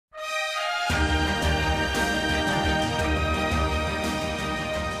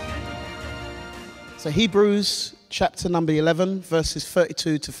So Hebrews chapter number 11, verses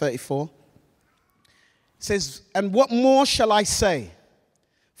 32 to 34. It says, "And what more shall I say?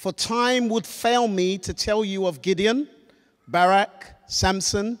 For time would fail me to tell you of Gideon, Barak,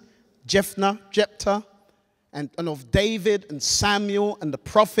 Samson, Jephthah, and of David and Samuel and the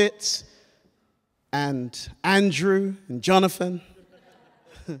prophets, and Andrew and Jonathan,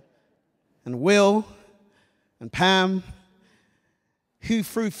 and Will and Pam, who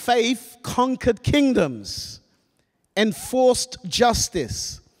through faith conquered kingdoms, enforced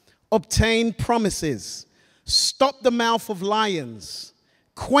justice, obtained promises, stopped the mouth of lions,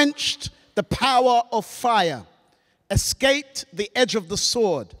 quenched the power of fire, escaped the edge of the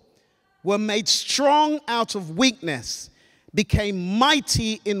sword, were made strong out of weakness, became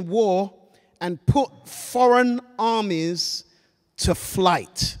mighty in war, and put foreign armies to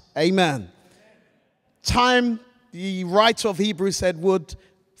flight." Amen. Time, the writer of Hebrews said, would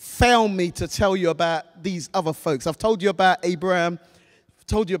fail me to tell you about these other folks. I've told you about Abraham,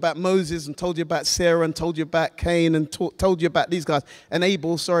 told you about Moses, and told you about Sarah, and told you about Cain, and told you about these guys, and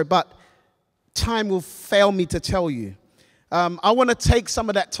Abel, but time will fail me to tell you. I want to take some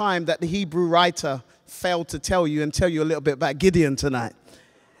of that time that the Hebrew writer failed to tell you and tell you a little bit about Gideon tonight.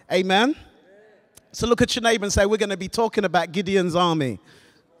 Amen? So look at your neighbor and say, we're going to be talking about Gideon's army.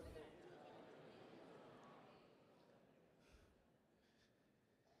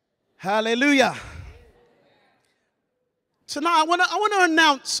 Hallelujah. Tonight, I want to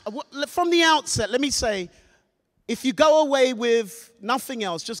announce, from the outset, let me say, if you go away with nothing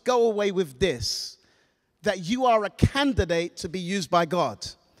else, just go away with this, that you are a candidate to be used by God.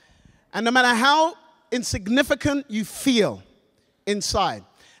 And no matter how insignificant you feel inside,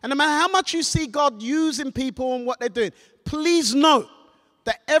 and no matter how much you see God using people and what they're doing, please note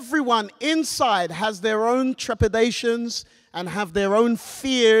that everyone inside has their own trepidations and have their own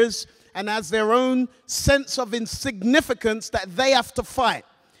fears and has their own sense of insignificance that they have to fight.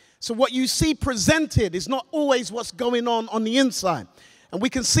 So what you see presented is not always what's going on the inside. And we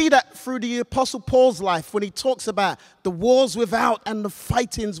can see that through the Apostle Paul's life when he talks about the wars without and the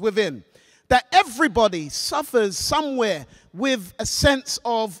fightings within. That everybody suffers somewhere with a sense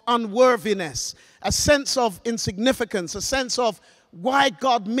of unworthiness, a sense of insignificance, a sense of, why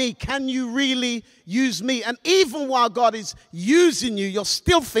God me? Can you really use me? And even while God is using you, you're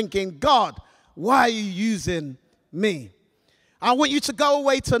still thinking, God, why are you using me? I want you to go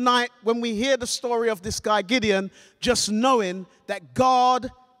away tonight when we hear the story of this guy Gideon, just knowing that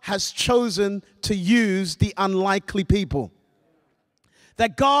God has chosen to use the unlikely people.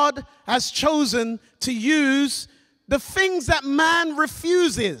 That God has chosen to use the things that man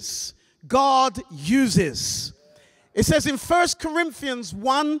refuses, God uses. It says in 1 Corinthians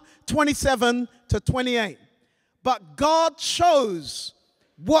 1:27 to 28, "But God chose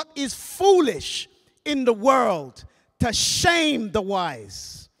what is foolish in the world to shame the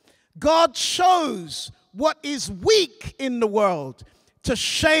wise. God chose what is weak in the world to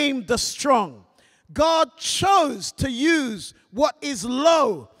shame the strong. God chose to use what is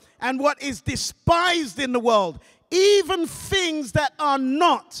low and what is despised in the world, even things that are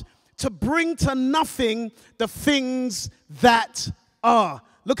not, to bring to nothing the things that are."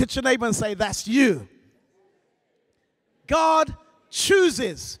 Look at your neighbor and say, that's you. God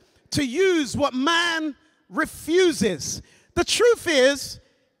chooses to use what man refuses. The truth is,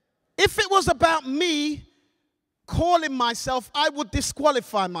 if it was about me calling myself, I would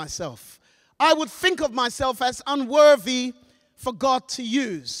disqualify myself. I would think of myself as unworthy for God to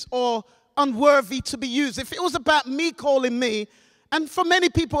use, or unworthy to be used. If it was about me calling me, and for many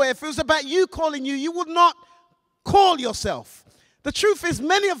people, if it was about you calling you, you would not call yourself. The truth is,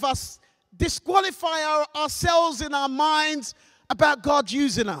 many of us disqualify ourselves in our minds about God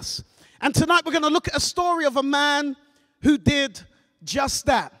using us. And tonight we're going to look at a story of a man who did just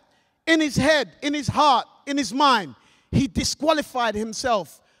that. In his head, in his heart, in his mind, he disqualified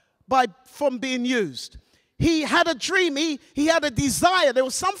himself from being used. He had a dream. He had a desire. There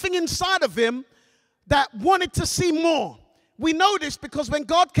was something inside of him that wanted to see more. We know this because when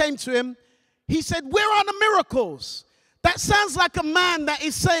God came to him, he said, "Where are the miracles?" That sounds like a man that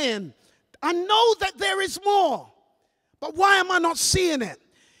is saying, I know that there is more, but why am I not seeing it?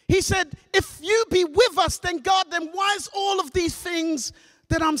 He said, if you be with us, then God, then why is all of these things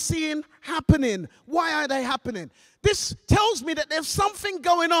that I'm seeing happening? Why are they happening? This tells me that there's something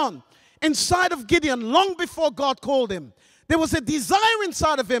going on inside of Gideon long before God called him. There was a desire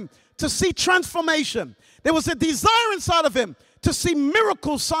inside of him to see transformation. There was a desire inside of him to see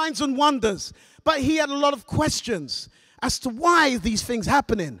miracles, signs, and wonders. But he had a lot of questions. as to why these things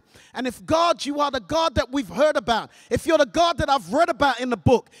happening. And if God, you are the God that we've heard about, if you're the God that I've read about in the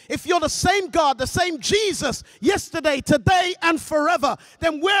book, if you're the same God, the same Jesus, yesterday, today, and forever,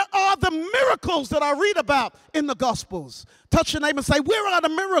 then where are the miracles that I read about in the Gospels? Touch your neighbor and say, where are the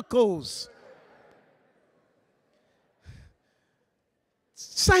miracles?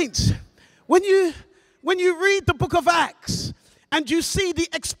 Saints, when you read the book of Acts and you see the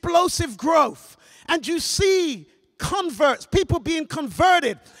explosive growth and you see converts, people being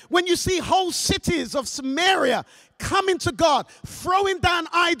converted, when you see whole cities of Samaria coming to God, throwing down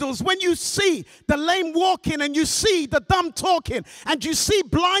idols, when you see the lame walking and you see the dumb talking and you see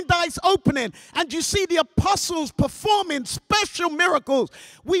blind eyes opening and you see the apostles performing special miracles,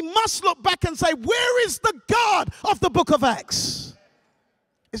 we must look back and say, where is the God of the book of Acts?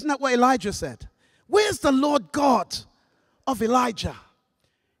 Isn't that what Elijah said? Where's the Lord God of Elijah?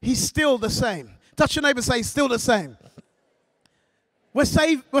 He's still the same. Touch your neighbor and say, he's still the same. We're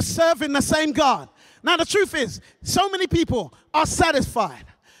serving the same God. Now the truth is, so many people are satisfied.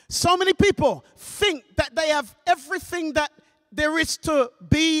 So many people think that they have everything that there is to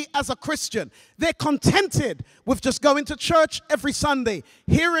be as a Christian. They're contented with just going to church every Sunday,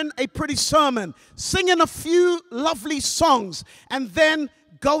 hearing a pretty sermon, singing a few lovely songs, and then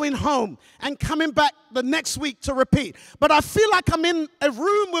going home and coming back the next week to repeat. But I feel like I'm in a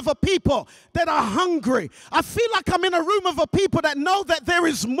room with a people that are hungry. I feel like I'm in a room of a people that know that there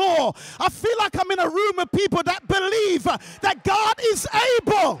is more. I feel like I'm in a room of people that believe that God is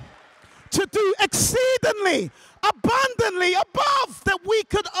able to do exceedingly, abundantly, above that we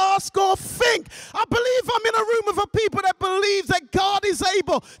could ask or think. I believe I'm in a room of a people that believe that God is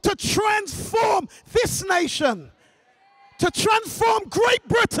able to transform this nation, to transform Great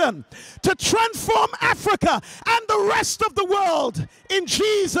Britain, to transform Africa and the rest of the world in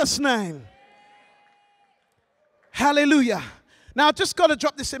Jesus' name. Hallelujah. Now, I just got to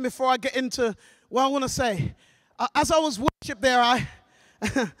drop this in before I get into what I want to say. As I was worship there,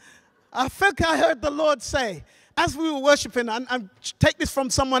 I felt I heard the Lord say, as we were worshiping, and take this from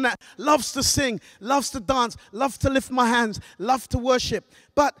someone that loves to sing, loves to dance, loves to lift my hands, loves to worship.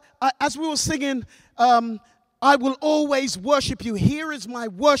 But as we were singing, I will always worship you. Here is my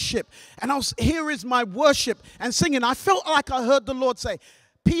worship. And here is my worship. And singing, I felt like I heard the Lord say,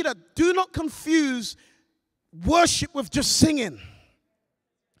 Peter, do not confuse worship with just singing.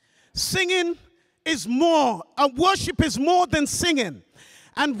 Singing is more. Worship is more than singing.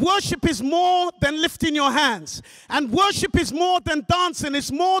 And worship is more than lifting your hands. And worship is more than dancing.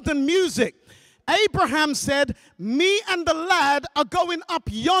 It's more than music. Abraham said, me and the lad are going up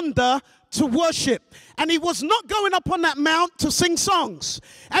yonder to worship. And he was not going up on that mount to sing songs.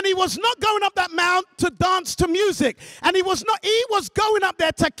 And he was not going up that mount to dance to music. And he was going up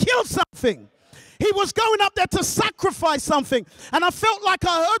there to kill something. He was going up there to sacrifice something. And I felt like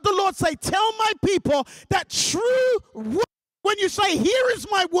I heard the Lord say, tell my people that true worship, when you say, here is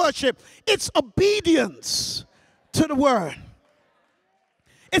my worship, it's obedience to the word.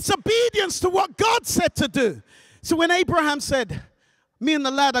 It's obedience to what God said to do. So when Abraham said, me and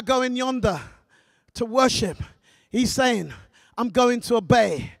the lad are going yonder to worship, he's saying, I'm going to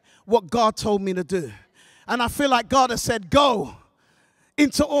obey what God told me to do. And I feel like God has said, go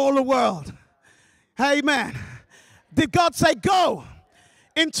into all the world. Amen. Did God say, go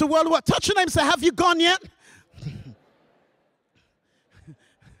into world of work? Touch your name and say, have you gone yet?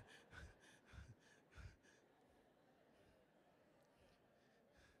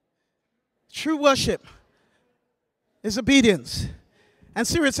 True worship is obedience. And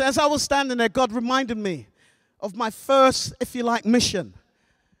seriously, as I was standing there, God reminded me of my first, if you like, mission.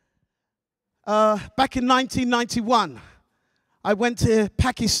 Back in 1991, I went to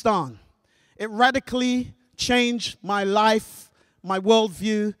Pakistan. It radically changed my life, my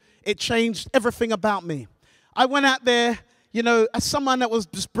worldview. It changed everything about me. I went out there, you know, as someone that was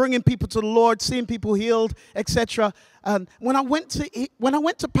just bringing people to the Lord, seeing people healed, etc. And when I went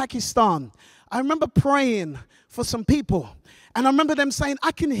to Pakistan, I remember praying for some people. And I remember them saying,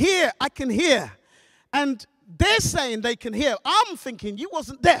 I can hear, I can hear. And they're saying they can hear. I'm thinking, you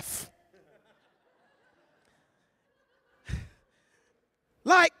wasn't deaf.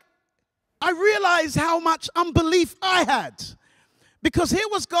 Like, I realized how much unbelief I had. Because here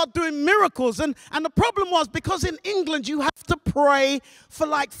was God doing miracles. And the problem was, because in England you have to pray for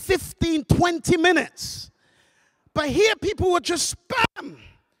like 15, 20 minutes. But here people were just spam.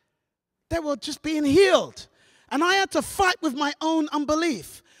 They were just being healed. And I had to fight with my own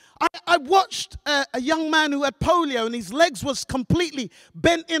unbelief. I watched a young man who had polio and his legs was completely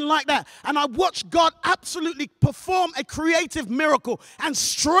bent in like that. And I watched God absolutely perform a creative miracle and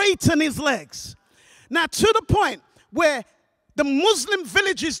straighten his legs. Now, to the point where the Muslim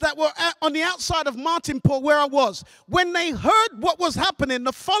villages that were on the outside of Martinpur, where I was, when they heard what was happening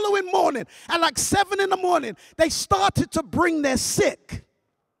the following morning, at like 7 in the morning, they started to bring their sick.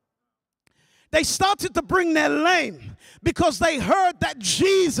 They started to bring their lame because they heard that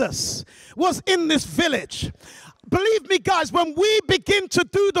Jesus was in this village. Believe me, guys, when we begin to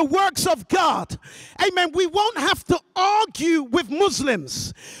do the works of God, amen, we won't have to argue with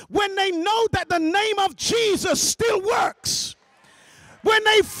Muslims when they know that the name of Jesus still works. When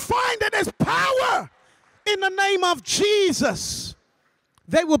they find that there's power in the name of Jesus,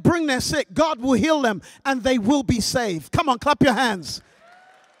 they will bring their sick. God will heal them and they will be saved. Come on, clap your hands.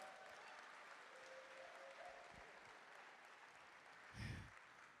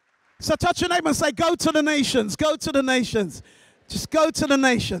 So touch your neighbor and say, go to the nations, go to the nations. Just go to the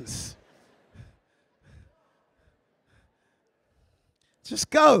nations. Just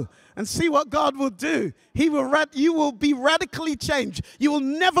go and see what God will do. You will be radically changed. You will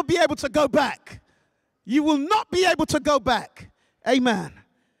never be able to go back. You will not be able to go back. Amen.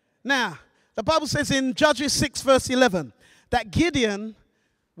 Now, the Bible says in Judges 6 verse 11 that Gideon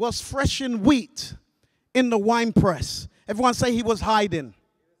was threshing wheat in the winepress. Everyone say he was hiding.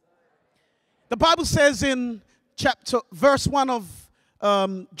 The Bible says in verse 1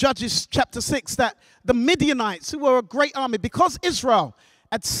 of Judges chapter 6 that the Midianites, who were a great army, because Israel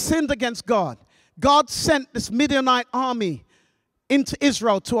had sinned against God, God sent this Midianite army into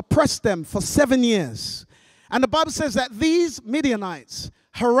Israel to oppress them for 7 years. And the Bible says that these Midianites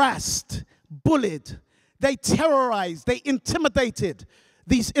harassed, bullied, they terrorized, they intimidated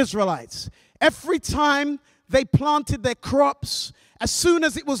these Israelites. Every time they planted their crops, as soon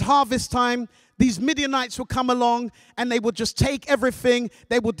as it was harvest time, these Midianites would come along and they would just take everything.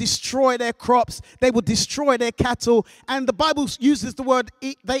 They would destroy their crops. They would destroy their cattle. And the Bible uses the word,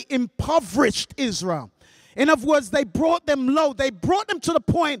 they impoverished Israel. In other words, they brought them low. They brought them to the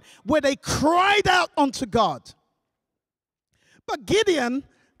point where they cried out unto God. But Gideon,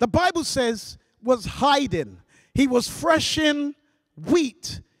 the Bible says, was hiding. He was threshing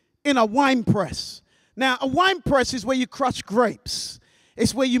wheat in a wine press. Now, a wine press is where you crush grapes.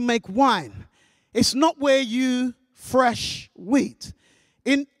 It's where you make wine. It's not where you thresh wheat.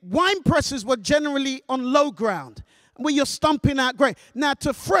 In wine presses were generally on low ground, where you're stumping out grape. Now,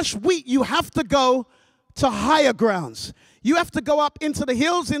 to thresh wheat, you have to go to higher grounds. You have to go up into the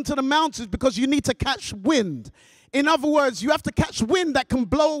hills, into the mountains, because you need to catch wind. In other words, you have to catch wind that can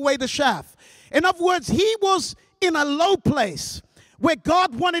blow away the chaff. In other words, he was in a low place where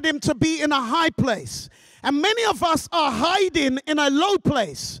God wanted him to be in a high place. And many of us are hiding in a low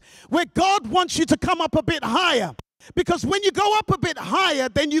place where God wants you to come up a bit higher. Because when you go up a bit higher,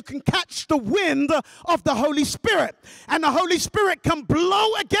 then you can catch the wind of the Holy Spirit. And the Holy Spirit can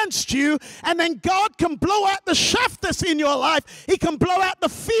blow against you, and then God can blow out the shaft that's in your life. He can blow out the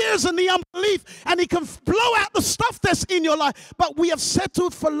fears and the unbelief, and he can blow out the stuff that's in your life. But we have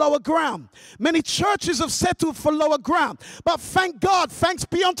settled for lower ground. Many churches have settled for lower ground. But thank God, thanks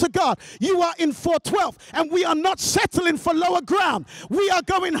be unto God, you are in 412, and we are not settling for lower ground. We are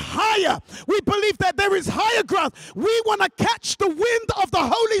going higher. We believe that there is higher ground. We want to catch the wind of the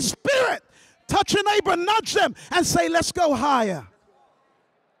Holy Spirit. Touch your neighbor, nudge them, and say, let's go higher.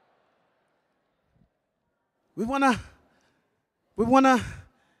 We want to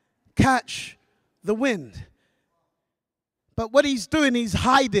catch the wind. But what he's doing, he's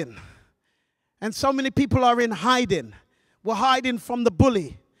hiding. And so many people are in hiding. We're hiding from the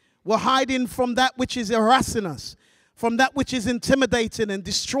bully. We're hiding from that which is harassing us, from that which is intimidating and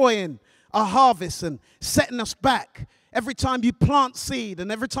destroying our harvest and setting us back. Every time you plant seed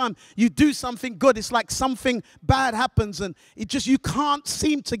and every time you do something good, it's like something bad happens and you can't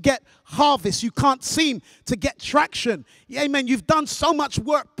seem to get harvest. You can't seem to get traction. Amen. You've done so much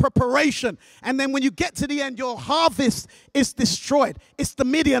work, preparation, and then when you get to the end, your harvest is destroyed. It's the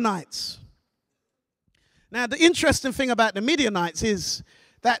Midianites. Now, the interesting thing about the Midianites is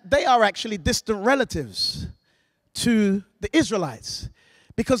that they are actually distant relatives to the Israelites.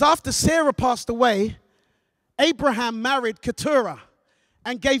 Because after Sarah passed away, Abraham married Keturah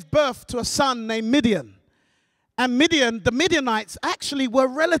and gave birth to a son named Midian. And the Midianites actually were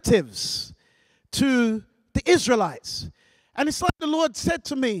relatives to the Israelites. And it's like the Lord said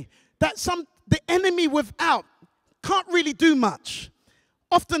to me that the enemy without can't really do much.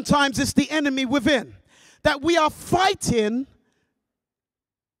 Oftentimes it's the enemy within. That we are fighting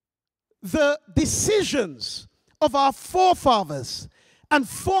the decisions of our forefathers and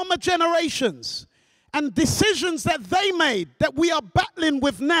former generations, and decisions that they made that we are battling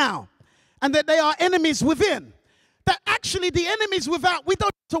with now, and that they are enemies within. That actually the enemies without, we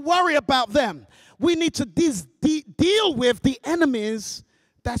don't have to worry about them. We need to deal with the enemies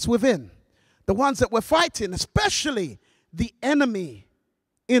that's within. The ones that we're fighting, especially the enemy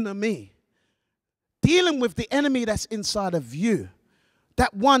in me. Dealing with the enemy that's inside of you.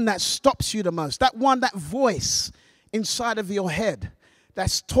 That one that stops you the most. That one, that voice inside of your head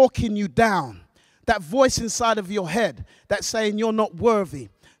that's talking you down. That voice inside of your head that's saying you're not worthy.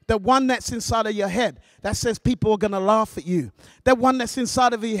 The one that's inside of your head that says people are going to laugh at you. The one that's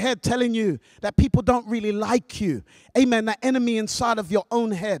inside of your head telling you that people don't really like you. Amen. That enemy inside of your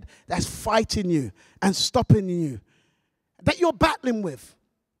own head that's fighting you and stopping you. That you're battling with.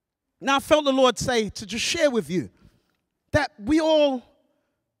 Now I felt the Lord say to just share with you that we all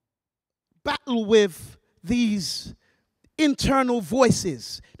battle with these internal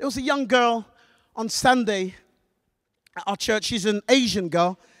voices. There was a young girl on Sunday at our church. She's an Asian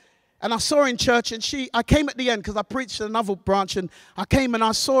girl. And I saw her in church, and I came at the end because I preached at another branch, and I came and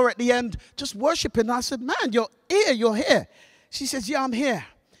I saw her at the end just worshiping. And I said, man, you're here. She says, yeah, I'm here.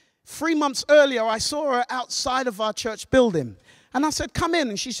 3 months earlier, I saw her outside of our church building. And I said, come in.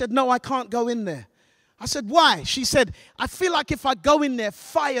 And she said, no, I can't go in there. I said, why? She said, I feel like if I go in there,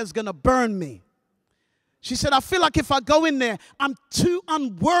 fire's going to burn me. She said, I feel like if I go in there, I'm too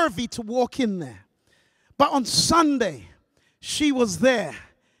unworthy to walk in there. But on Sunday, she was there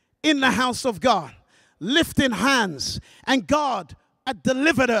in the house of God, lifting hands, and God had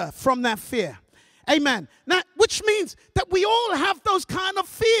delivered her from that fear. Amen. Now, which means that we all have those kind of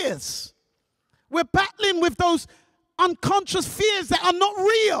fears. We're battling with those unconscious fears that are not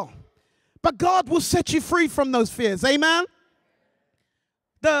real. But God will set you free from those fears. Amen.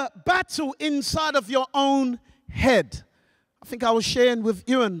 The battle inside of your own head. I think I was sharing with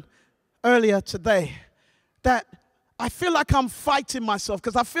Ewan earlier today that I feel like I'm fighting myself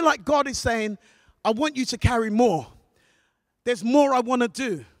because I feel like God is saying, I want you to carry more. There's more I want to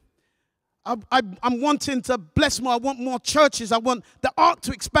do. I'm wanting to bless more. I want more churches. I want the ark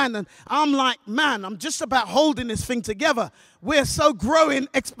to expand. And I'm like, man, I'm just about holding this thing together. We're so growing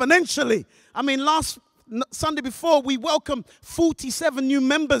exponentially. I mean, last Sunday before, we welcomed 47 new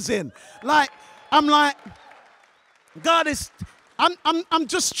members in. I'm like, God is, I'm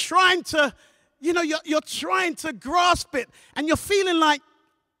just trying to, you know, you're trying to grasp it. And you're feeling like,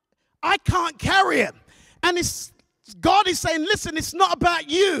 I can't carry it. And God is saying, listen, it's not about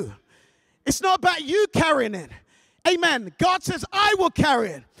you. It's not about you carrying it. Amen. God says, I will carry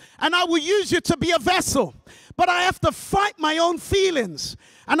it. And I will use you to be a vessel. But I have to fight my own feelings.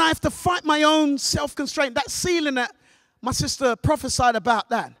 And I have to fight my own self-constraint. That ceiling that my sister prophesied about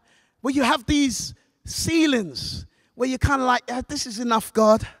that. Where you have these ceilings. Where you're kind of like, this is enough,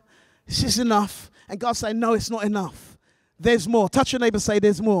 God. This is enough. And God saying, no, it's not enough. There's more. Touch your neighbor, say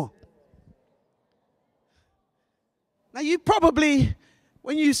there's more. Now you probably,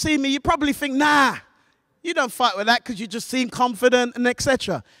 when you see me, you probably think, nah, you don't fight with that because you just seem confident and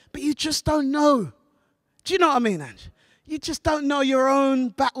etc. But you just don't know. Do you know what I mean, Ange? You just don't know your own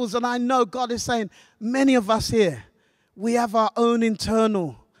battles. And I know God is saying, many of us here, we have our own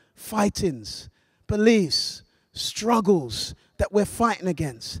internal fightings, beliefs, struggles that we're fighting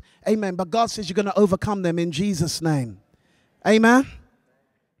against. Amen. But God says you're going to overcome them in Jesus' name. Amen.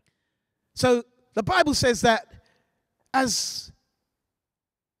 So the Bible says that as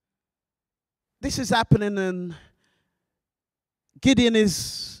this is happening and Gideon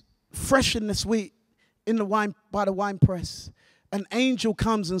is threshing this wheat in the wine, by the wine press, an angel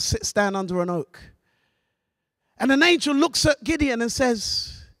comes and sits down under an oak. And an angel looks at Gideon and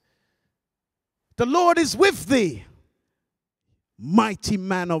says, the Lord is with thee, mighty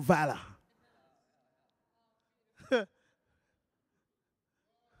man of valor.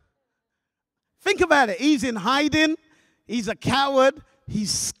 Think about it. He's in hiding. He's a coward.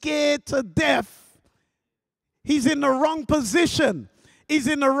 He's scared to death. He's in the wrong position. He's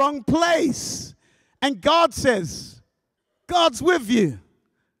in the wrong place. And God says, God's with you,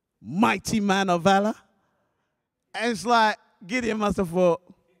 mighty man of valor. And it's like, Gideon must have thought,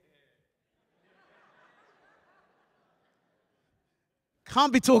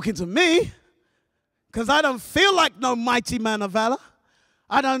 can't be talking to me because I don't feel like no mighty man of valor.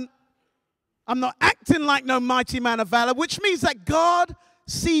 I'm not acting like no mighty man of valor, which means that God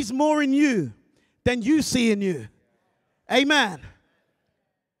sees more in you than you see in you. Amen.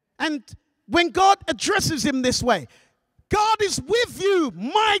 And when God addresses him this way, God is with you,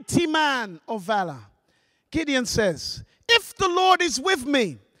 mighty man of valor. Gideon says, if the Lord is with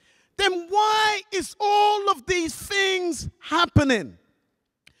me, then why is all of these things happening?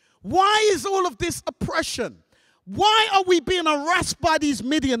 Why is all of this oppression? Why are we being harassed by these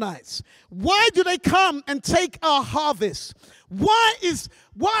Midianites? Why do they come and take our harvest? Why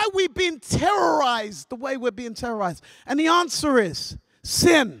are we being terrorized the way we're being terrorized? And the answer is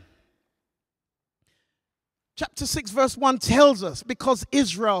sin. Chapter 6 verse 1 tells us because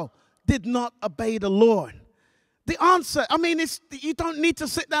Israel did not obey the Lord. The answer, you don't need to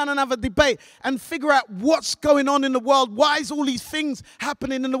sit down and have a debate and figure out what's going on in the world. Why is all these things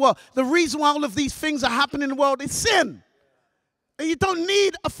happening in the world? The reason why all of these things are happening in the world is sin. And you don't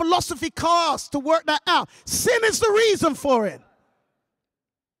need a philosophy class to work that out. Sin is the reason for it.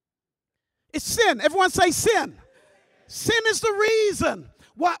 It's sin. Everyone say sin. Sin is the reason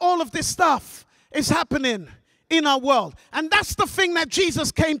why all of this stuff is happening in our world. And that's the thing that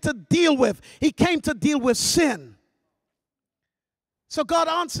Jesus came to deal with. He came to deal with sin. So God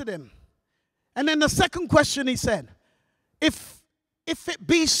answered him. And then the second question he said, if it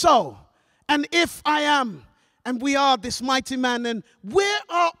be so, and if I am, and we are this mighty man, then where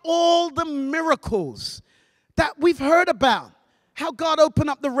are all the miracles that we've heard about? How God opened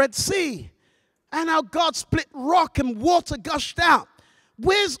up the Red Sea, and how God split rock and water gushed out.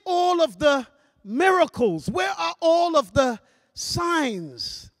 Where's all of the miracles? Where are all of the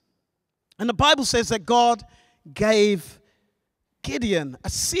signs? And the Bible says that God gave Gideon a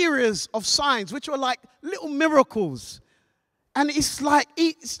series of signs which were like little miracles. And it's like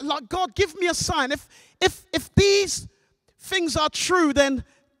God, give me a sign. If these things are true, then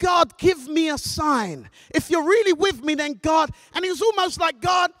God, give me a sign. If you're really with me, then God. And it was almost like,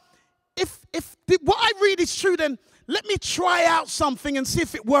 God, if what I read is true, then let me try out something and see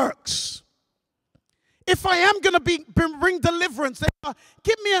if it works. If I am going to bring deliverance, then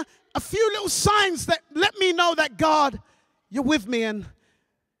give me a few little signs that let me know that, God, you're with me. And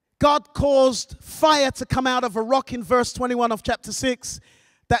God caused fire to come out of a rock in verse 21 of chapter 6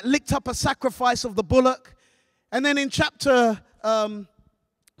 that licked up a sacrifice of the bullock. And then in chapter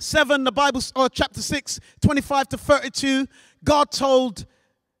 7, the Bible, or chapter 6, 25 to 32, God told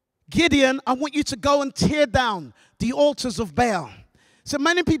Gideon, I want you to go and tear down the altars of Baal. So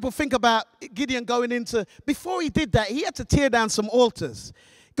many people think about Gideon going into, before he did that, he had to tear down some altars.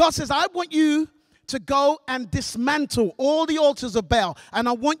 God says, I want you to go and dismantle all the altars of Baal, and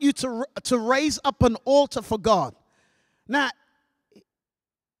I want you to raise up an altar for God. Now,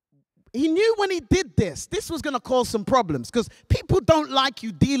 he knew when he did this was going to cause some problems, because people don't like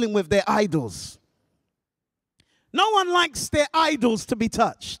you dealing with their idols. No one likes their idols to be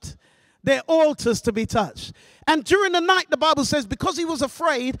touched, their altars to be touched. And during the night, the Bible says, because he was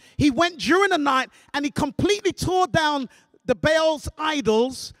afraid, he went during the night and he completely tore down the Baal's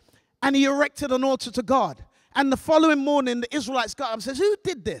idols and he erected an altar to God. And the following morning, the Israelites got up and says, who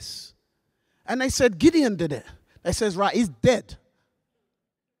did this? And they said, Gideon did it. They says, right, he's dead.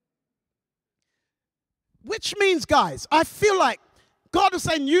 Which means, guys, I feel like God is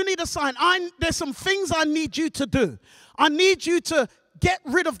saying, you need a sign. There's some things I need you to do. I need you to get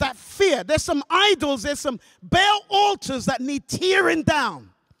rid of that fear. There's some idols, there's some Baal altars that need tearing down.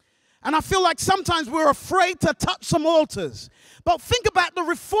 And I feel like sometimes we're afraid to touch some altars. But think about the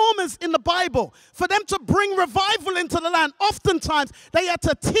reformers in the Bible. For them to bring revival into the land, oftentimes they had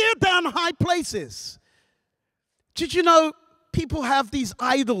to tear down high places. Did you know people have these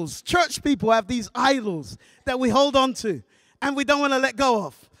idols? Church people have these idols that we hold on to and we don't want to let go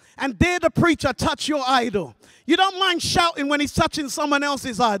of. And dare the preacher touch your idol. You don't mind shouting when he's touching someone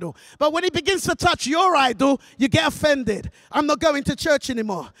else's idol. But when he begins to touch your idol, you get offended. I'm not going to church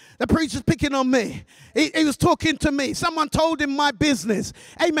anymore. The preacher's picking on me. He was talking to me. Someone told him my business.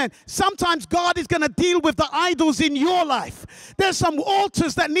 Amen. Sometimes God is going to deal with the idols in your life. There's some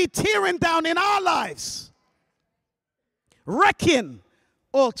altars that need tearing down in our lives. Wrecking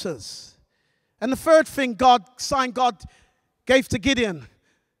altars. And the third thing God gave to Gideon.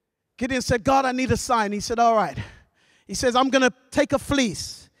 Gideon said, God, I need a sign. He said, all right. He says, I'm going to take a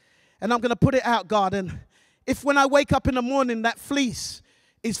fleece and I'm going to put it out, God. And if when I wake up in the morning, that fleece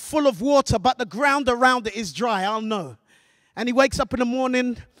is full of water, but the ground around it is dry, I'll know. And he wakes up in the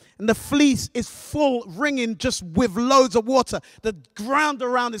morning and the fleece is full, ringing just with loads of water. The ground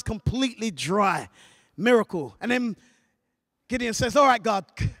around is completely dry. Miracle. And then Gideon says, all right, God.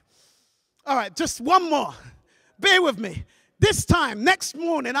 All right, just one more. Bear with me. This time, next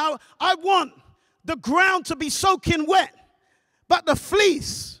morning, I want the ground to be soaking wet, but the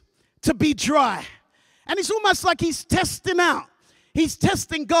fleece to be dry. And it's almost like he's testing out. He's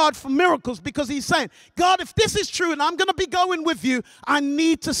testing God for miracles because he's saying, God, if this is true and I'm going to be going with you, I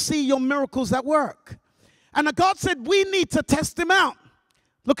need to see your miracles at work. And God said, we need to test him out.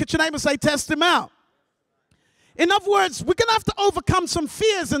 Look at your neighbor and say, test him out. In other words, we're going to have to overcome some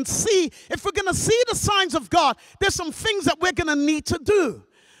fears and see, if we're going to see the signs of God, there's some things that we're going to need to do.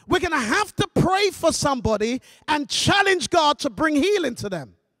 We're going to have to pray for somebody and challenge God to bring healing to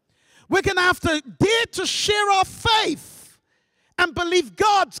them. We're going to have to dare to share our faith and believe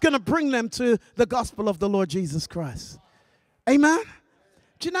God's going to bring them to the gospel of the Lord Jesus Christ. Amen?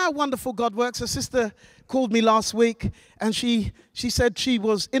 Do you know how wonderful God works? A sister called me last week, and she said she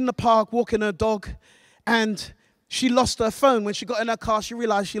was in the park walking her dog, and she lost her phone. When she got in her car, she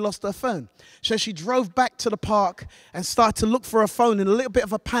realized she lost her phone. So she drove back to the park and started to look for her phone in a little bit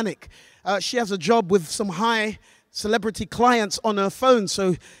of a panic. She has a job with some high celebrity clients on her phone,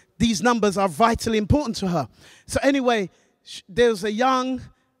 so these numbers are vitally important to her. So anyway, there's a young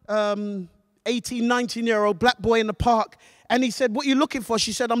 18, 19-year-old black boy in the park, and he said, "What are you looking for?"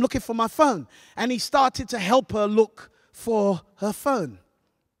 She said, "I'm looking for my phone." And he started to help her look for her phone.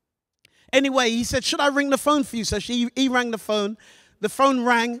 Anyway, he said, "Should I ring the phone for you?" So he rang the phone. The phone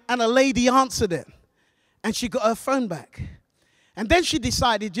rang, and a lady answered it. And she got her phone back. And then she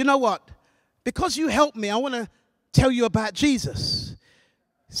decided, you know what? Because you helped me, I want to tell you about Jesus.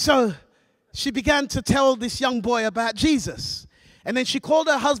 So she began to tell this young boy about Jesus. And then she called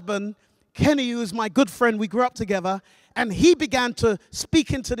her husband, Kenny, who is my good friend. We grew up together. And he began to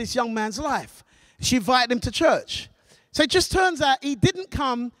speak into this young man's life. She invited him to church. So it just turns out he didn't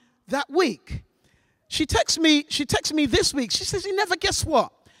come that week. She texts me this week. She says, "You never guess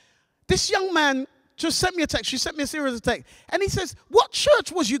what? This young man just sent me a text." She sent me a series of texts. And he says, "What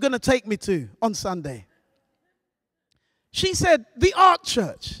church was you going to take me to on Sunday?" She said, "The Ark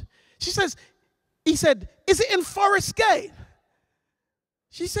Church." He said, "Is it in Forest Gate?"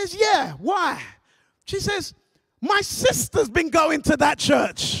 She says, "Yeah, why?" She says, "My sister's been going to that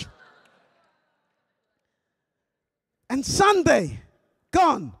church. And Sunday,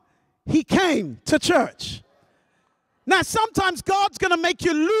 gone, he came to church." Now, sometimes God's going to make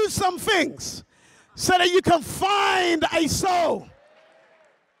you lose some things so that you can find a soul.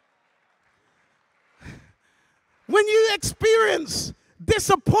 When you experience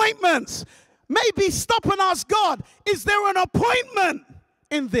disappointments, maybe stop and ask God, is there an appointment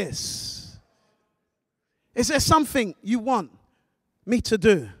in this? Is there something you want me to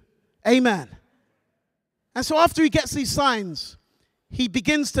do? Amen. And so after he gets these signs, he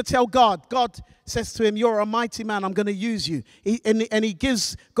begins to tell God. God says to him, "You're a mighty man. I'm going to use you." And he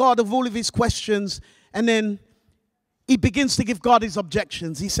gives God of all of his questions. And then he begins to give God his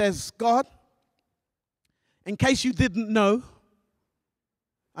objections. He says, "God, in case you didn't know,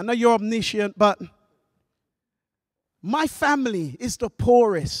 I know you're omniscient, but my family is the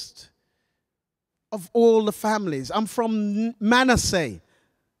poorest of all the families. I'm from Manasseh,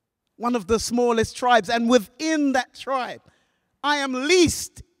 one of the smallest tribes. And within that tribe, I am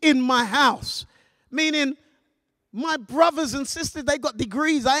least in my house." Meaning, my brothers and sisters, they got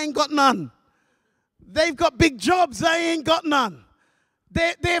degrees. I ain't got none. They've got big jobs. I ain't got none.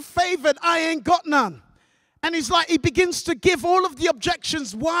 They're favored. I ain't got none. And it's like he begins to give all of the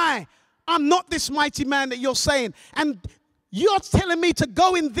objections why I'm not this mighty man that you're saying. And you're telling me to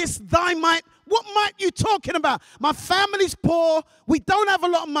go in this thy might. What might you talking about? My family's poor. We don't have a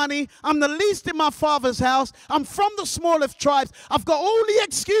lot of money. I'm the least in my father's house. I'm from the smallest tribes. I've got all the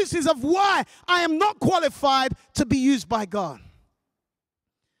excuses of why I am not qualified to be used by God.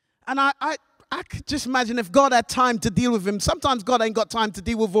 And I could just imagine if God had time to deal with him. Sometimes God ain't got time to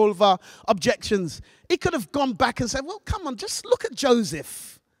deal with all of our objections. He could have gone back and said, "Well, come on, just look at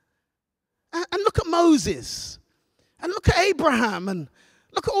Joseph. And look at Moses. And look at Abraham. And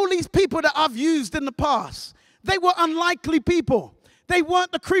look at all these people that I've used in the past. They were unlikely people. They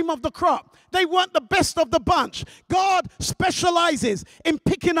weren't the cream of the crop. They weren't the best of the bunch. God specializes in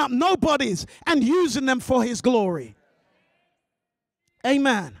picking up nobodies and using them for his glory."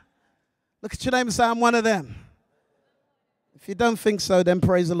 Amen. Look at your neighbor and say, "I'm one of them." If you don't think so, then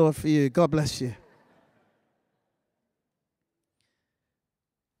praise the Lord for you. God bless you.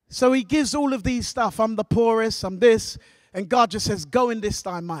 So he gives all of these stuff. I'm the poorest, I'm this. And God just says, "Go in this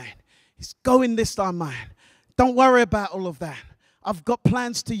thy mind." He's "Go in this thy mind. Don't worry about all of that. I've got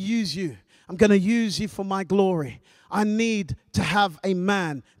plans to use you. I'm going to use you for my glory. I need to have a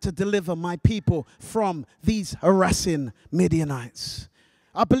man to deliver my people from these harassing Midianites."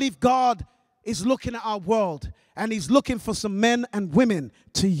 I believe God is looking at our world, and he's looking for some men and women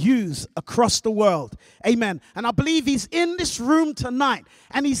to use across the world. Amen. And I believe he's in this room tonight,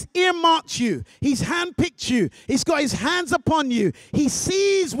 and he's earmarked you. He's handpicked you. He's got his hands upon you. He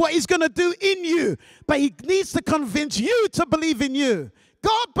sees what he's going to do in you, but he needs to convince you to believe in you.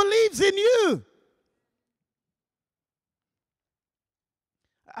 God believes in you.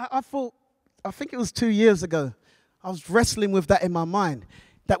 I think it was 2 years ago, I was wrestling with that in my mind,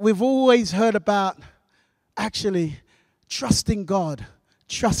 that we've always heard about actually trusting God,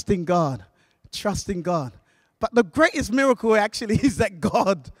 trusting God, trusting God. But the greatest miracle actually is that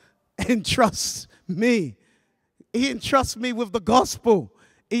God entrusts me. He entrusts me with the gospel.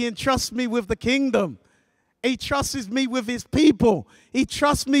 He entrusts me with the kingdom. He trusts me with his people. He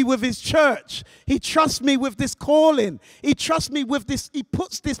trusts me with his church. He trusts me with this calling. He trusts me with this. He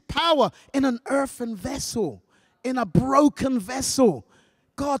puts this power in an earthen vessel, in a broken vessel.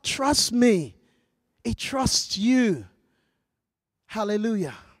 God trusts me. He trusts you.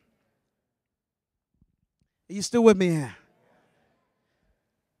 Hallelujah. Are you still with me here?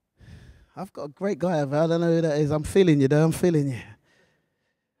 I've got a great guy over here. I don't know who that is. I'm feeling you though. I'm feeling you.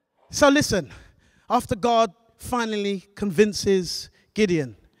 So listen. After God finally convinces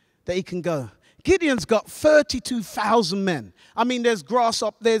Gideon that he can go, Gideon's got 32,000 men. I mean, there's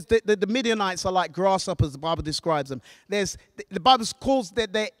grasshoppers. The Midianites are like grasshoppers, the Bible describes them. The Bible calls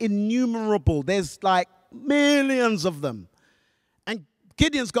that they're innumerable. There's like millions of them. And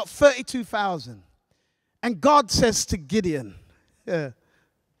Gideon's got 32,000. And God says to Gideon, in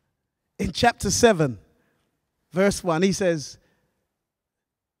chapter 7, verse 1, he says,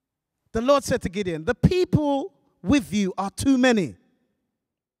 the Lord said to Gideon, the people with you are too many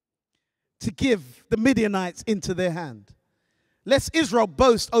to give the Midianites into their hand. Lest Israel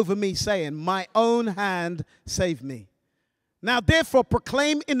boast over me, saying, my own hand saved me. Now therefore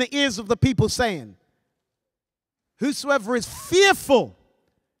proclaim in the ears of the people, saying, whosoever is fearful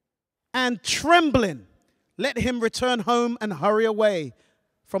and trembling, let him return home and hurry away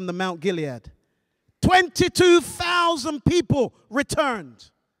from the Mount Gilead. 22,000 people returned.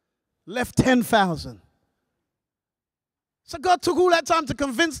 Left 10,000. So God took all that time to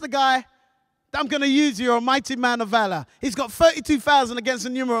convince the guy that I'm going to use you, you're a mighty man of valor. He's got 32,000 against the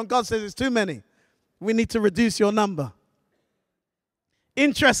numeral, and God says it's too many. We need to reduce your number.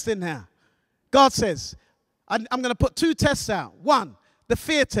 Interesting now. God says, I'm going to put 2 tests out. 1, the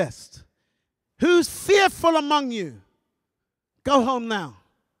fear test. Who's fearful among you? Go home now.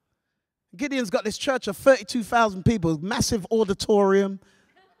 Gideon's got this church of 32,000 people, massive auditorium,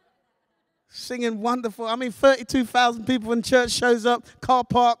 singing wonderful. I mean, 32,000 people in church shows up, car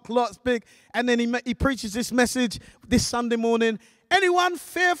park, lots big. And then he preaches this message this Sunday morning. Anyone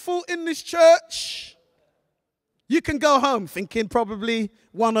fearful in this church? You can go home, thinking probably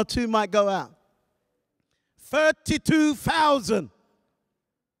 1 or 2 might go out. 32,000.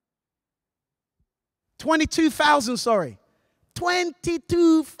 22,000, sorry.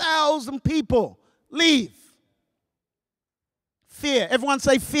 22,000 people leave. Fear. Everyone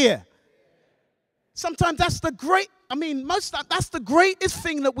say fear. Sometimes that's the that's the greatest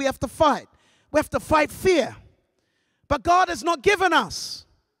thing that we have to fight. We have to fight fear. But God has not given us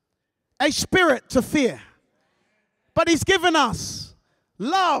a spirit to fear. But he's given us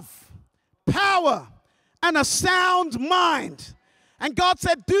love, power, and a sound mind. And God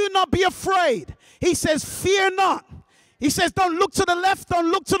said, do not be afraid. He says, fear not. He says, don't look to the left,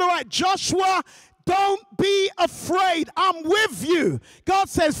 don't look to the right. Joshua, don't be afraid. I'm with you. God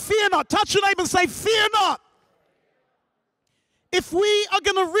says, fear not. Touch your neighbor and say, fear not. If we are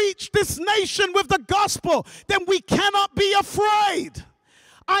going to reach this nation with the gospel, then we cannot be afraid.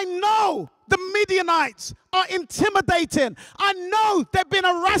 I know the Midianites are intimidating. I know they've been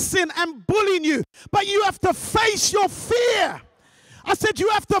harassing and bullying you, but you have to face your fear. I said you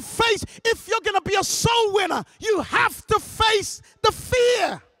have to face, if you're going to be a soul winner, you have to face the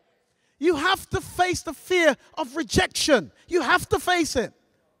fear. You have to face the fear of rejection. You have to face it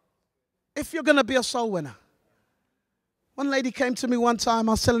if you're going to be a soul winner. One lady came to me one time.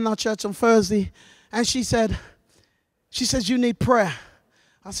 I was selling our church on Thursday, and she says, you need prayer.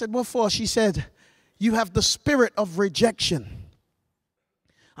 I said, what for? She said, you have the spirit of rejection.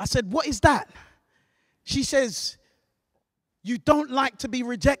 I said, what is that? She says, you don't like to be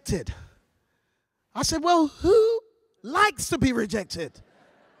rejected. I said, well, who likes to be rejected?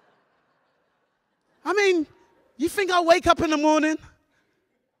 I mean, you think I wake up in the morning,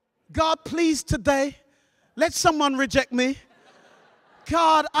 God, please today, let someone reject me.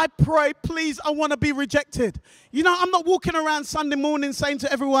 God, I pray, please, I want to be rejected. You know, I'm not walking around Sunday morning saying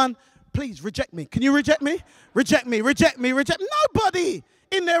to everyone, please reject me. Can you reject me? Reject me, reject me, reject me. Nobody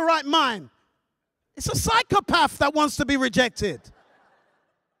in their right mind. It's a psychopath that wants to be rejected.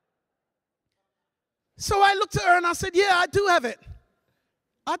 So I looked at her and I said, yeah, I do have it.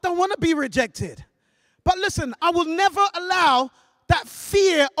 I don't want to be rejected. But listen, I will never allow that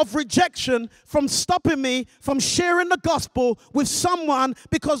fear of rejection from stopping me from sharing the gospel with someone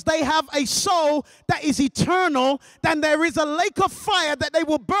because they have a soul that is eternal, then there is a lake of fire that they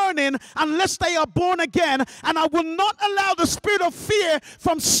will burn in unless they are born again. And I will not allow the spirit of fear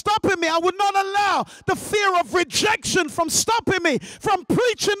from stopping me. I will not allow the fear of rejection from stopping me from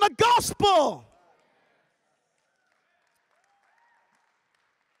preaching the gospel.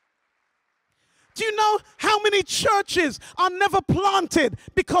 Do you know how many churches are never planted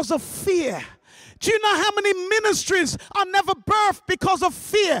because of fear? Do you know how many ministries are never birthed because of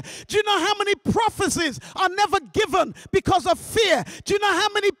fear? Do you know how many prophecies are never given because of fear? Do you know how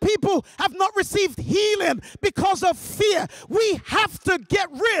many people have not received healing because of fear? We have to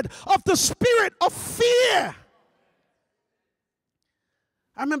get rid of the spirit of fear.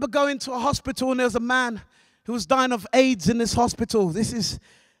 I remember going to a hospital and there was a man who was dying of AIDS in this hospital. This is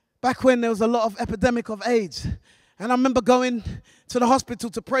back when there was a lot of epidemic of AIDS. And I remember going to the hospital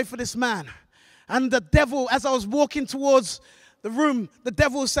to pray for this man. And the devil, as I was walking towards the room, the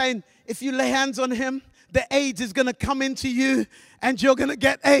devil was saying, if you lay hands on him, the AIDS is going to come into you and you're going to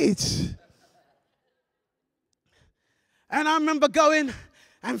get AIDS. And I remember going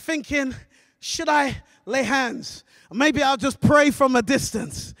and thinking, should I lay hands? Or maybe I'll just pray from a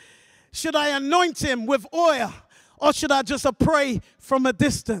distance. Should I anoint him with oil? Or should I just pray from a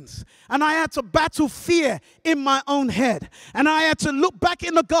distance? And I had to battle fear in my own head. And I had to look back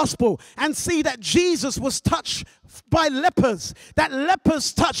in the gospel and see that Jesus was touched by lepers. That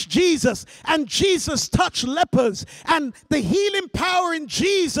lepers touched Jesus. And Jesus touched lepers. And the healing power in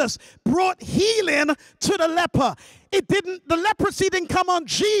Jesus brought healing to the leper. The leprosy didn't come on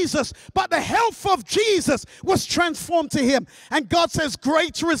Jesus, but the health of Jesus was transformed to him. And God says,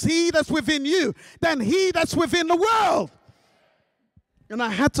 greater is he that's within you than he that's within the world. And I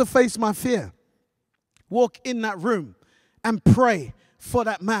had to face my fear, walk in that room and pray for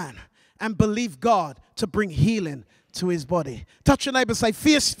that man and believe God to bring healing to his body. Touch your neighbor and say,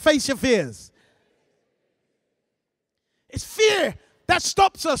 face your fears. It's fear that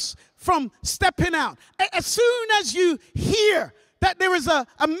stops us from stepping out. As soon as you hear that there is a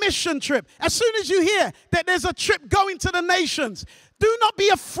mission trip, as soon as you hear that there's a trip going to the nations, do not be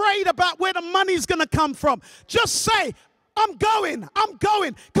afraid about where the money's going to come from. Just say, I'm going,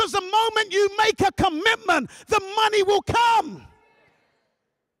 because the moment you make a commitment, the money will come.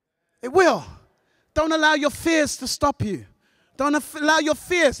 It will. Don't allow your fears to stop you. Don't allow your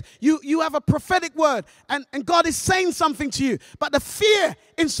fears. You have a prophetic word, and God is saying something to you. But the fear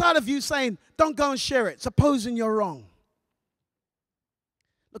inside of you saying, don't go and share it, supposing you're wrong.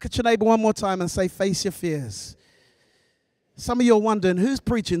 Look at your neighbor one more time and say, face your fears. Some of you are wondering, who's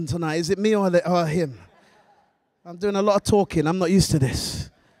preaching tonight? Is it me or him? I'm doing a lot of talking. I'm not used to this.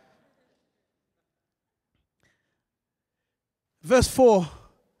 Verse 4.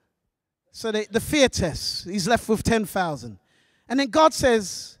 So the fear test. He's left with 10,000. And then God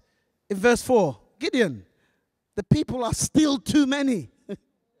says in verse 4, Gideon, the people are still too many.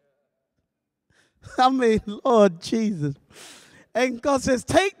 I mean, Lord Jesus. And God says,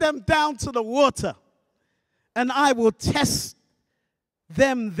 take them down to the water, and I will test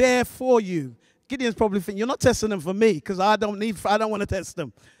them there for you. Gideon's probably thinking, you're not testing them for me, because I don't want to test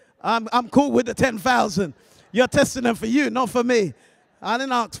them. I'm cool with the 10,000. You're testing them for you, not for me. I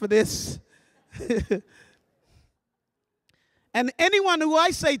didn't ask for this. And anyone who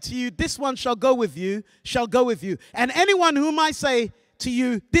I say to you, this one shall go with you, shall go with you. And anyone whom I say to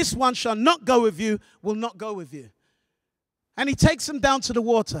you, this one shall not go with you, will not go with you. And he takes them down to the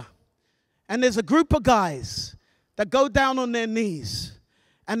water. And there's a group of guys that go down on their knees.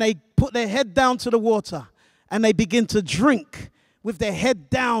 And they put their head down to the water. And they begin to drink with their head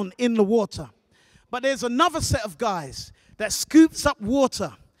down in the water. But there's another set of guys that scoops up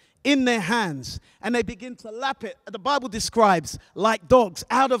water in their hands, and they begin to lap it. The Bible describes like dogs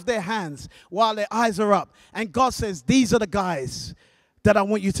out of their hands while their eyes are up. And God says, these are the guys that I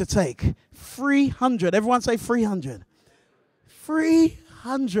want you to take. 300. Everyone say 300.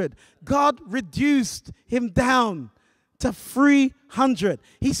 300. God reduced him down to 300.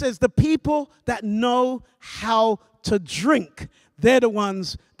 He says the people that know how to drink, they're the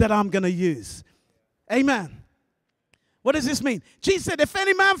ones that I'm going to use. Amen. What does this mean? Jesus said, if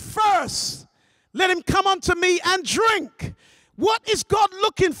any man thirst, let him come unto me and drink. What is God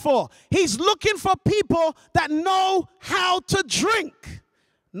looking for? He's looking for people that know how to drink.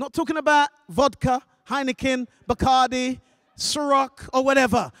 I'm not talking about vodka, Heineken, Bacardi, Ciroc, or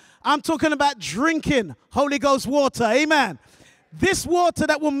whatever. I'm talking about drinking Holy Ghost water. Amen. This water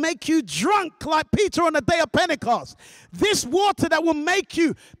that will make you drunk like Peter on the day of Pentecost. This water that will make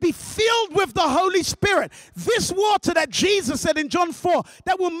you be filled with the Holy Spirit. This water that Jesus said in John 4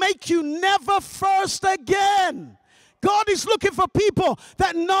 that will make you never thirst again. God is looking for people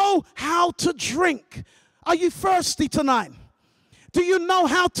that know how to drink. Are you thirsty tonight? Do you know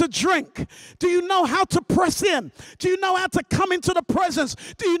how to drink? Do you know how to press in? Do you know how to come into the presence?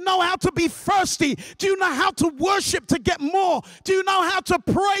 Do you know how to be thirsty? Do you know how to worship to get more? Do you know how to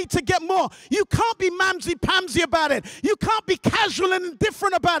pray to get more? You can't be mamsy-pamsy about it. You can't be casual and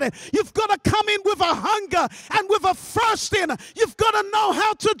indifferent about it. You've got to come in with a hunger and with a thirst in. You've got to know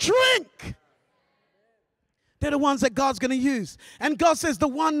how to drink. They're the ones that God's going to use. And God says the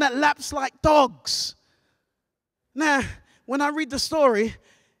one that laps like dogs. Now, when I read the story,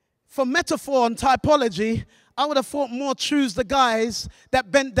 for metaphor and typology, I would have thought more choose the guys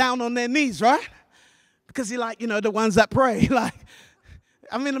that bent down on their knees, right? Because he like, the ones that pray.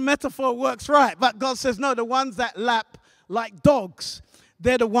 The metaphor works right. But God says, no, the ones that lap like dogs,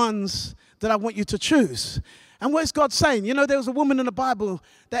 they're the ones that I want you to choose. And what is God saying? There was a woman in the Bible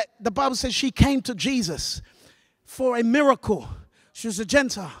that the Bible says she came to Jesus for a miracle. She was a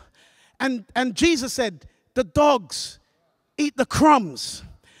Gentile. And Jesus said, the dogs eat the crumbs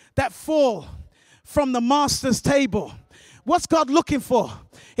that fall from the master's table. What's God looking for?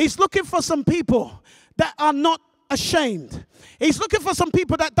 He's looking for some people that are not ashamed. He's looking for some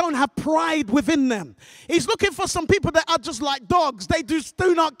people that don't have pride within them. He's looking for some people that are just like dogs. They just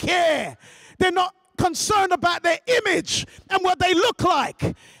do not care. They're not concerned about their image and what they look like.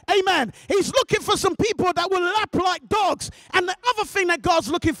 Amen. He's looking for some people that will lap like dogs. And the other thing that God's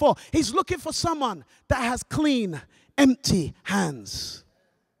looking for, he's looking for someone that has clean, empty hands.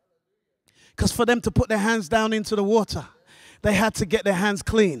 Because for them to put their hands down into the water, they had to get their hands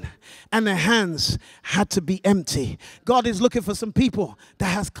clean. And their hands had to be empty. God is looking for some people that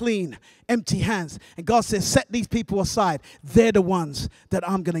has clean, empty hands. And God says, set these people aside. They're the ones that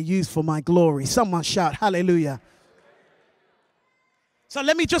I'm going to use for my glory. Someone shout, hallelujah. So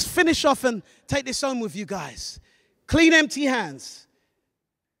let me just finish off and take this home with you guys. Clean, empty hands.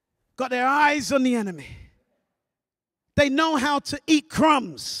 Got their eyes on the enemy. They know how to eat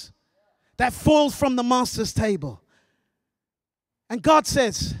crumbs that fall from the master's table. And God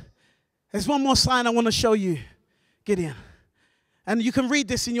says, there's one more sign I want to show you, Gideon. And you can read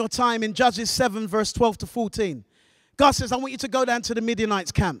this in your time in Judges 7, verse 12 to 14. God says, I want you to go down to the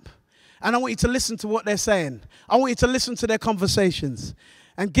Midianites' camp. And I want you to listen to what they're saying. I want you to listen to their conversations.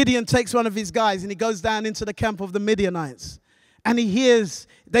 And Gideon takes one of his guys and he goes down into the camp of the Midianites. And he hears,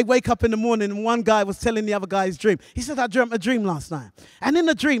 they wake up in the morning and one guy was telling the other guy his dream. He said, I dreamt a dream last night. And in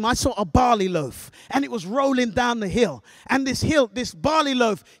the dream, I saw a barley loaf and it was rolling down the hill. And this barley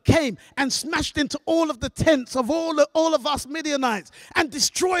loaf came and smashed into all of the tents of all of us Midianites and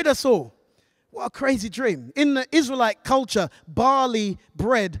destroyed us all. What a crazy dream. In the Israelite culture, barley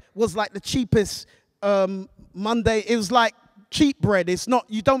bread was like the cheapest Monday. It was like cheap bread. It's not,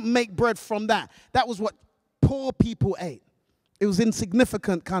 you don't make bread from that. That was what poor people ate. It was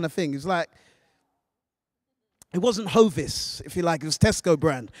insignificant kind of thing. It was like, it wasn't Hovis, if you like. It was Tesco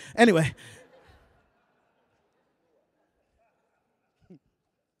brand. Anyway.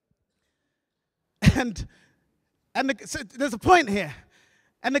 So there's a point here.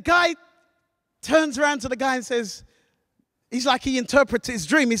 And the guy turns around to the guy and says, he's like he interprets his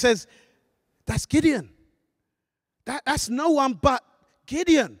dream. He says, that's Gideon. That's no one but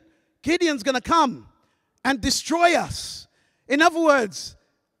Gideon. Gideon's going to come and destroy us. In other words,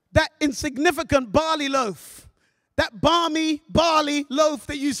 that insignificant barley loaf, that balmy barley loaf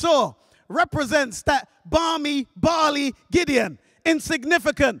that you saw represents that balmy barley Gideon.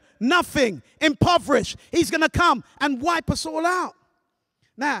 Insignificant, nothing, impoverished. He's going to come and wipe us all out.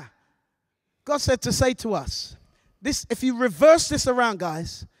 Now, God said to say to us, this, if you reverse this around,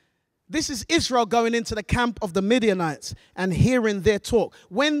 guys, this is Israel going into the camp of the Midianites and hearing their talk.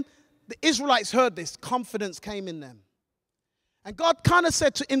 When the Israelites heard this, confidence came in them. And God kind of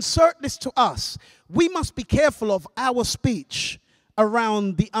said to insert this to us. We must be careful of our speech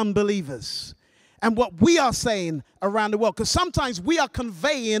around the unbelievers and what we are saying around the world. Because sometimes we are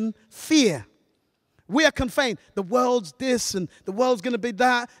conveying fear. We are conveying the world's this and the world's going to be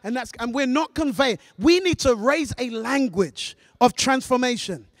that. And we're not conveying. We need to raise a language of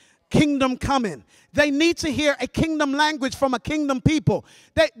transformation. Kingdom coming. They need to hear a kingdom language from a kingdom people.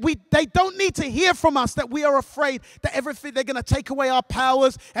 They don't need to hear from us that we are afraid that everything, they're going to take away our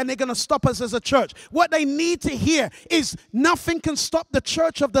powers and they're going to stop us as a church. What they need to hear is nothing can stop the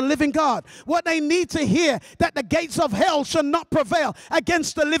church of the living God. What they need to hear, that the gates of hell shall not prevail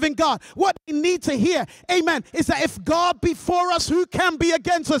against the living God. What they need to hear, amen, is that if God be for us, who can be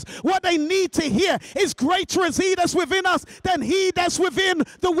against us? What they need to hear is greater is he that's within us than he that's within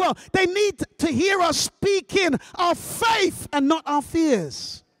the world. They need to hear us speaking our faith and not our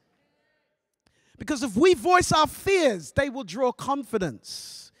fears. Because if we voice our fears, they will draw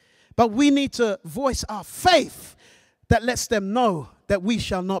confidence. But we need to voice our faith that lets them know that we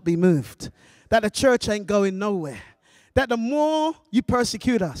shall not be moved, that the church ain't going nowhere. That the more you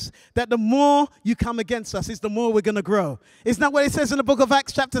persecute us, that the more you come against us, is the more we're going to grow. Isn't that what it says in the book of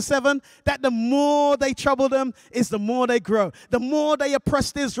Acts chapter 7? That the more they trouble them, is the more they grow. The more they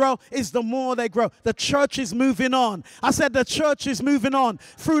oppressed Israel, is the more they grow. The church is moving on. I said the church is moving on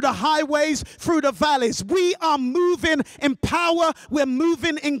through the highways, through the valleys. We are moving in power. We're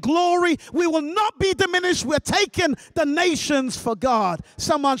moving in glory. We will not be diminished. We're taking the nations for God.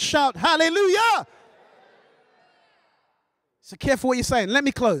 Someone shout hallelujah. So careful what you're saying. Let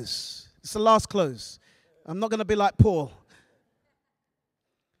me close. It's the last close. I'm not going to be like Paul.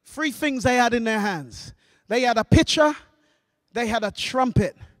 3 things they had in their hands. They had a pitcher. They had a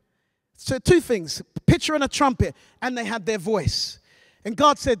trumpet. So 2 things, a pitcher and a trumpet, and they had their voice. And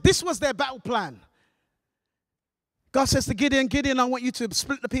God said, this was their battle plan. God says to Gideon, Gideon, I want you to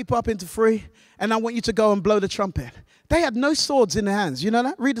split the people up into 3, and I want you to go and blow the trumpet. They had no swords in their hands. You know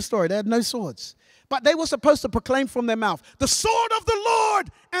that? Read the story. They had no swords. But they were supposed to proclaim from their mouth, the sword of the Lord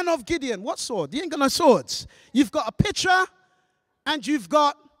and of Gideon. What sword? You ain't got no swords. You've got a pitcher and you've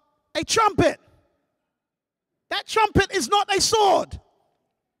got a trumpet. That trumpet is not a sword.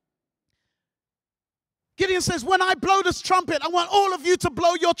 Gideon says, when I blow this trumpet, I want all of you to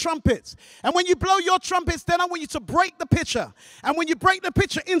blow your trumpets. And when you blow your trumpets, then I want you to break the pitcher. And when you break the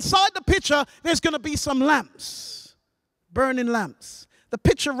pitcher, inside the pitcher, there's going to be some lamps, burning lamps. The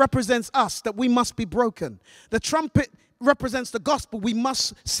pitcher represents us, that we must be broken. The trumpet represents the gospel. We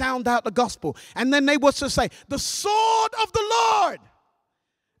must sound out the gospel. And then they were to say, the sword of the Lord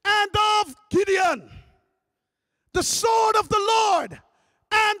and of Gideon. The sword of the Lord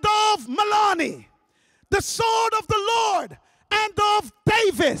and of Malani. The sword of the Lord and of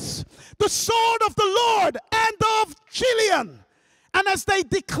Davis. The sword of the Lord and of Gideon. And as they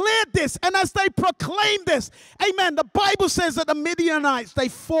declared this and as they proclaimed this, amen, the Bible says that the Midianites, they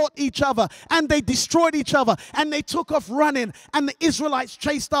fought each other and they destroyed each other and they took off running and the Israelites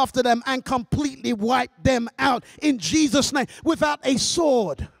chased after them and completely wiped them out in Jesus' name without a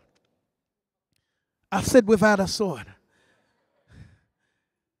sword. I said without a sword.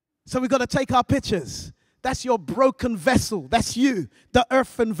 So we've got to take our pictures. That's your broken vessel. That's you, the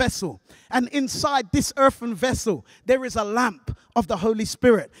earthen vessel. And inside this earthen vessel, there is a lamp of the Holy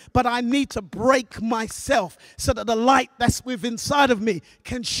Spirit. But I need to break myself so that the light that's within inside of me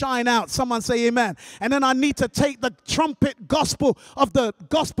can shine out. Someone say amen. And then I need to take the trumpet gospel of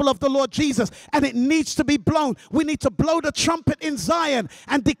the Lord Jesus, and it needs to be blown. We need to blow the trumpet in Zion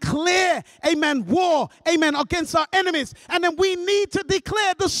and declare, amen, war, amen, against our enemies. And then we need to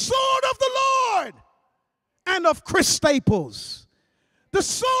declare the sword of the Lord and of Chris Staples, the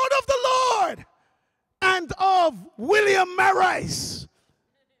sword of the Lord and of William Marais,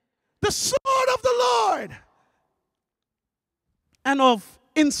 the sword of the Lord and of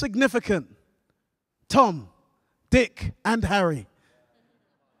insignificant Tom, Dick, and Harry,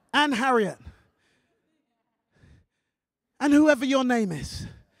 and Harriet, and whoever your name is.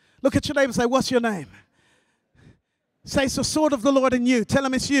 Look at your neighbor and say, what's your name? Say, it's the sword of the Lord in you. Tell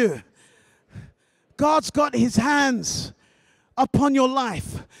him it's you. God's got his hands upon your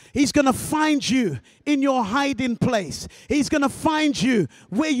life. He's going to find you in your hiding place. He's going to find you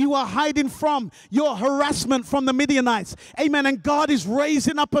where you are hiding from your harassment from the Midianites. Amen. And God is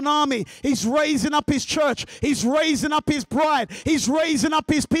raising up an army. He's raising up his church. He's raising up his bride. He's raising up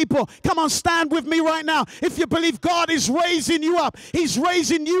his people. Come on, stand with me right now. If you believe God is raising you up, he's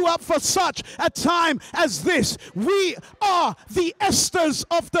raising you up for such a time as this. We are the Esthers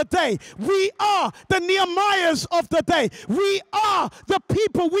of the day. We are the Nehemiahs of the day. We are the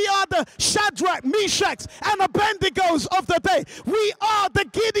people. We are the Shadrach, Meshachs, and Abednegos of the day. We are the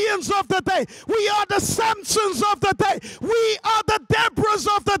Gideons of the day. We are the Samsons of the day. We are the Deborahs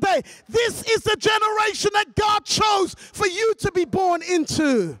of the day. This is the generation that God chose for you to be born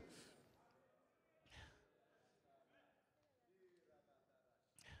into.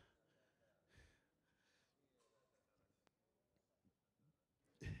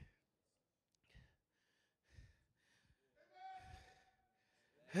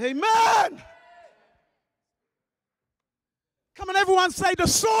 Amen. Come on, everyone say the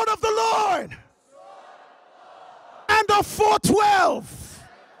sword of the Lord and of 412.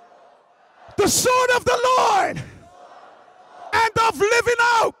 The sword of the Lord and of living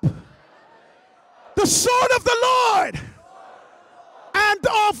hope. The sword of the Lord and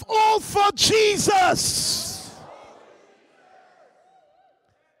of all for Jesus.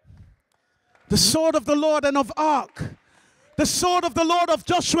 The sword of the Lord and of Ark. The sword of the Lord of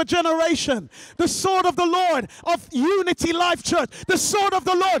Joshua generation. The sword of the Lord of Unity Life Church. The sword of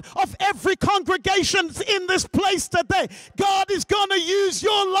the Lord of every congregation in this place today. God is going to use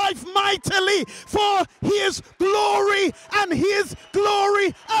your life mightily for His glory and His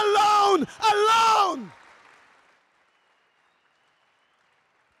glory alone. Alone.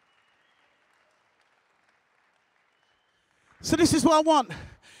 So this is what I want.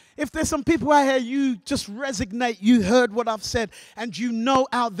 If there's some people out here, you just resonate, you heard what I've said, and you know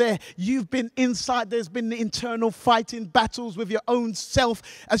out there, you've been inside, there's been internal fighting battles with your own self,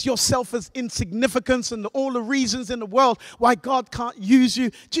 as yourself as insignificance and all the reasons in the world why God can't use you.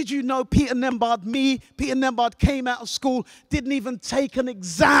 Did you know Peter Nembhard came out of school, didn't even take an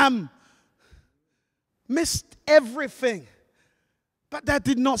exam, missed everything, but that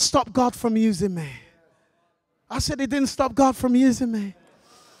did not stop God from using me. I said it didn't stop God from using me.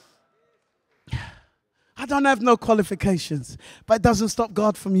 I don't have no qualifications, but it doesn't stop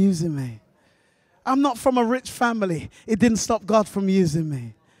God from using me. I'm not from a rich family. It didn't stop God from using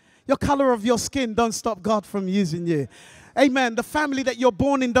me. Your color of your skin don't stop God from using you. Amen. The family that you're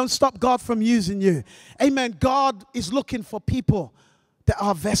born in don't stop God from using you. Amen. God is looking for people that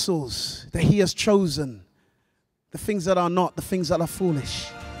are vessels that He has chosen. The things that are not, the things that are foolish.